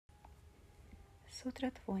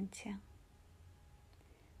Sutra 20.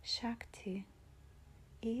 Shakti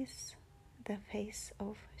is the face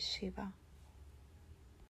of Shiva.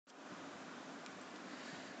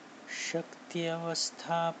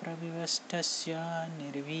 शक्त्यवस्था प्रविष्टस्य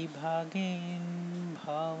निर्विभागेन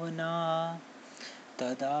भावना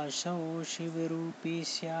तदासौ शिवरूपी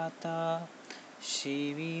स्यात्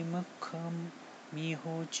शिवीमुखमिहोच्यते.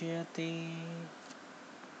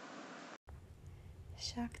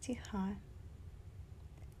 Shakti Ha,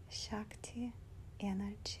 Shakti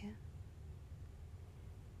energy.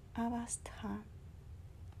 Avastha,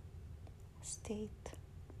 state.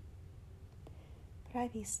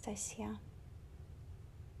 Pravistasya,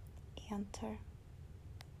 enter.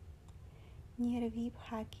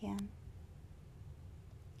 Nirvibhagyan,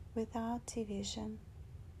 without division.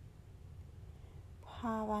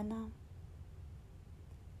 Bhavana,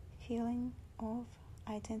 feeling of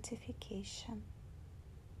identification.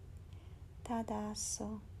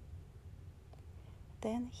 Tadaso,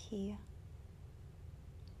 then he.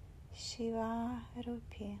 Shiva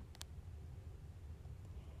Rupi,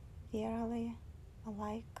 verily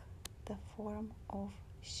like the form of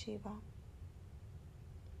Shiva.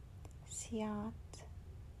 Syat,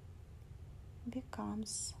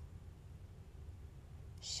 becomes.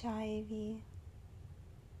 Shaivi,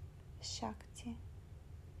 Shakti.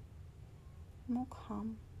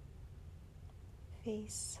 Mukham,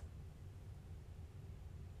 face.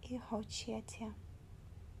 Ihochete.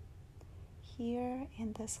 Here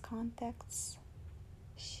in this context,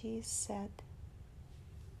 she said.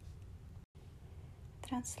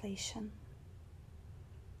 Translation.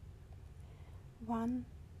 One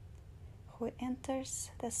who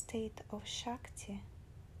enters the state of Shakti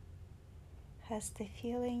has the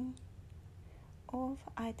feeling of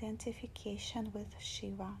identification with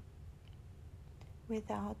Shiva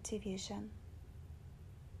without division.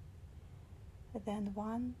 Then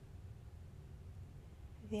one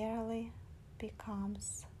verily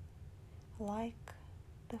becomes like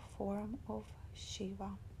the form of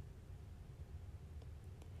Shiva.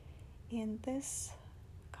 In this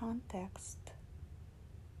context,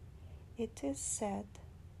 it is said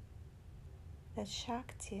that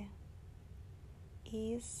Shakti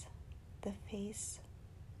is the face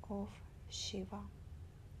of Shiva.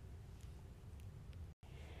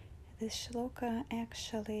 This shloka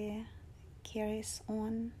actually carries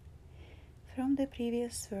on from the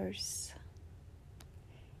previous verse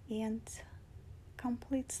and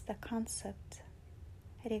completes the concept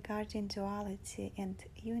regarding duality and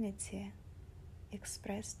unity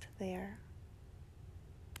expressed there.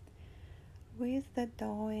 With the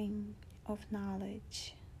dawning of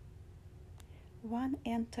knowledge, one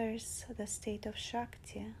enters the state of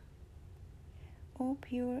Shakti, or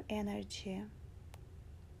pure energy,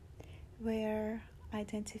 where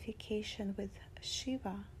identification with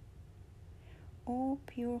Shiva, or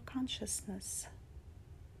pure consciousness,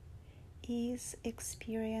 is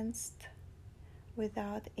experienced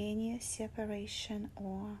without any separation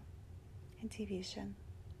or division.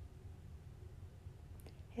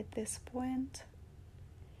 At this point,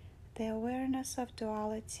 the awareness of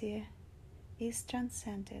duality is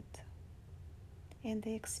transcended, and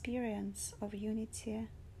the experience of unity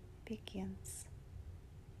begins.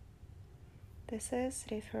 This is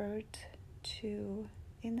referred to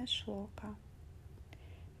in the shloka,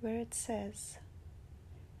 where it says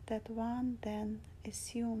that one then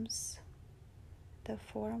assumes the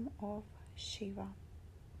form of Shiva.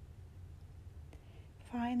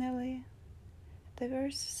 Finally, the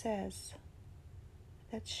verse says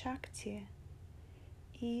that Shakti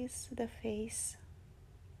is the face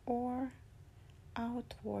or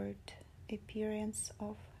outward appearance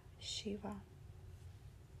of Shiva.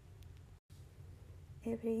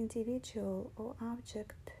 Every individual or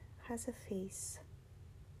object has a face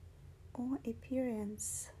or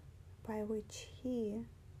appearance by which he,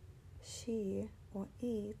 she, or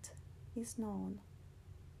it is known.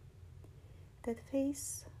 That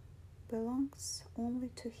face belongs only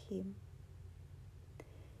to him,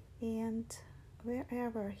 and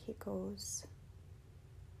wherever he goes,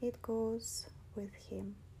 it goes with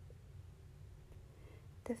him.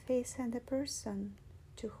 The face and the person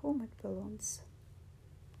to whom it belongs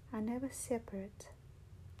are never separate,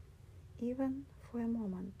 even for a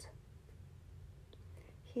moment.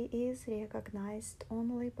 He is recognized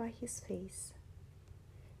only by his face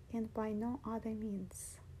and by no other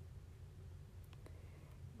means.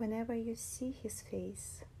 Whenever you see his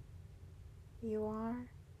face, you are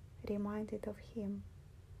reminded of him.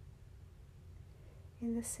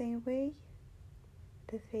 In the same way,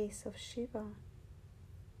 the face of Shiva,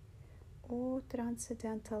 or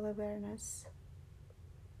transcendental awareness,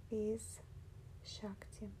 is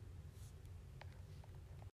Shakti.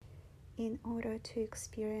 In order to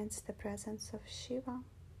experience the presence of Shiva,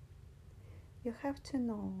 you have to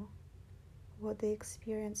know what the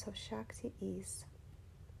experience of Shakti is.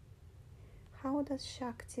 How does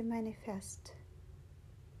Shakti manifest,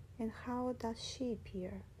 and how does she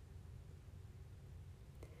appear?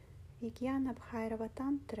 Vijnana Bhairava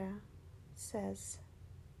Tantra says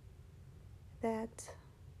that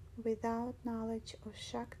without knowledge of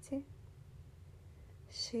Shakti,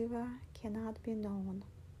 Shiva cannot be known.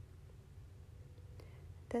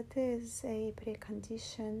 That is a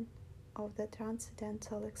precondition of the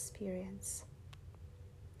transcendental experience.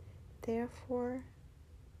 Therefore,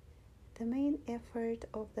 the main effort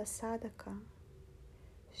of the sadhaka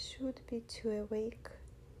should be to awake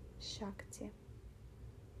Shakti.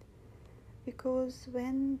 Because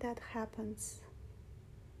when that happens,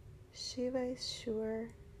 Shiva is sure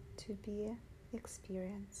to be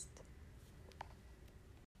experienced.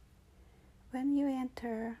 When you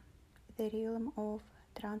enter the realm of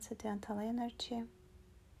transcendental energy,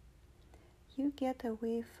 you get a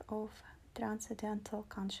whiff of transcendental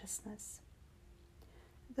consciousness,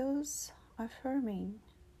 thus affirming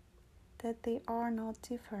that they are not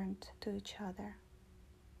different to each other.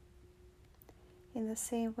 In the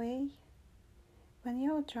same way, when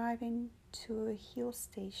you are driving to a hill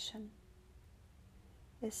station,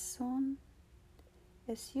 as soon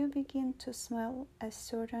as you begin to smell a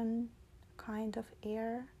certain kind of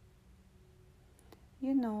air,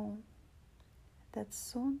 you know that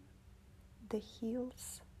soon the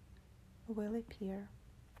hills will appear.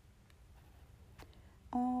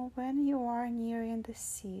 Or when you are nearing the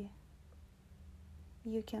sea,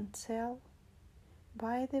 you can tell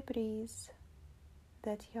by the breeze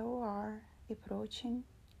that you are approaching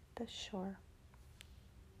the shore.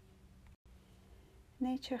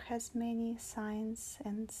 Nature has many signs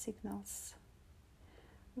and signals,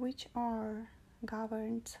 which are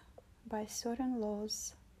governed by certain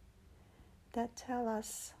laws that tell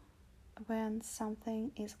us when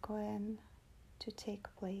something is going to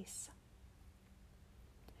take place.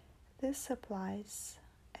 This applies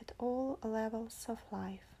at all levels of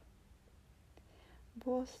life,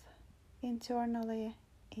 both internally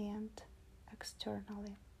and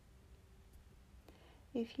externally.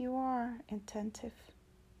 If you are attentive,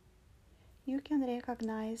 you can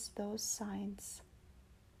recognize those signs.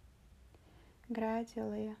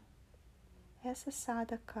 Gradually, as a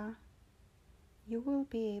sadhaka, you will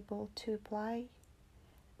be able to apply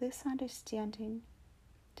this understanding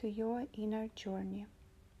to your inner journey,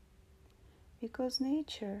 because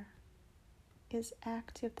nature is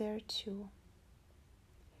active there too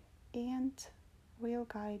and will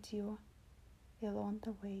guide you along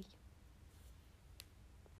the way.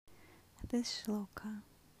 This shloka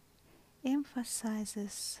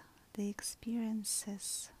emphasizes the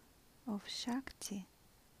experiences of Shakti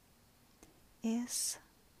as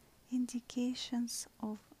indications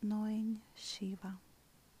of knowing Shiva.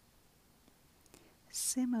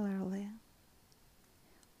 Similarly,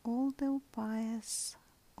 all the upayas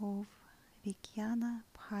of Vijnana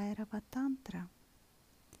Bhairava Tantra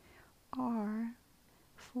are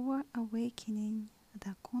for awakening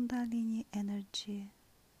the Kundalini energy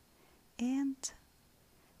and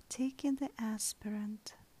taking the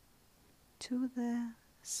aspirant to the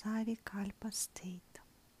Savikalpa state.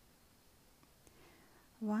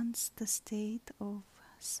 Once the state of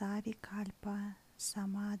Savikalpa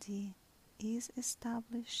Samadhi is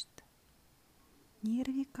established,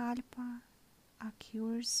 Nirvikalpa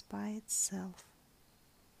occurs by itself,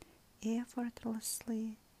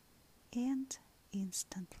 effortlessly and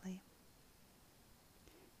instantly.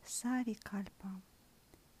 Savikalpa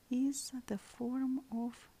is the form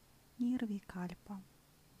of Nirvikalpa,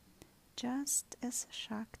 just as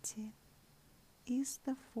Shakti is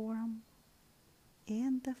the form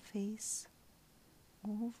and the face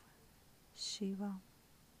of Shiva.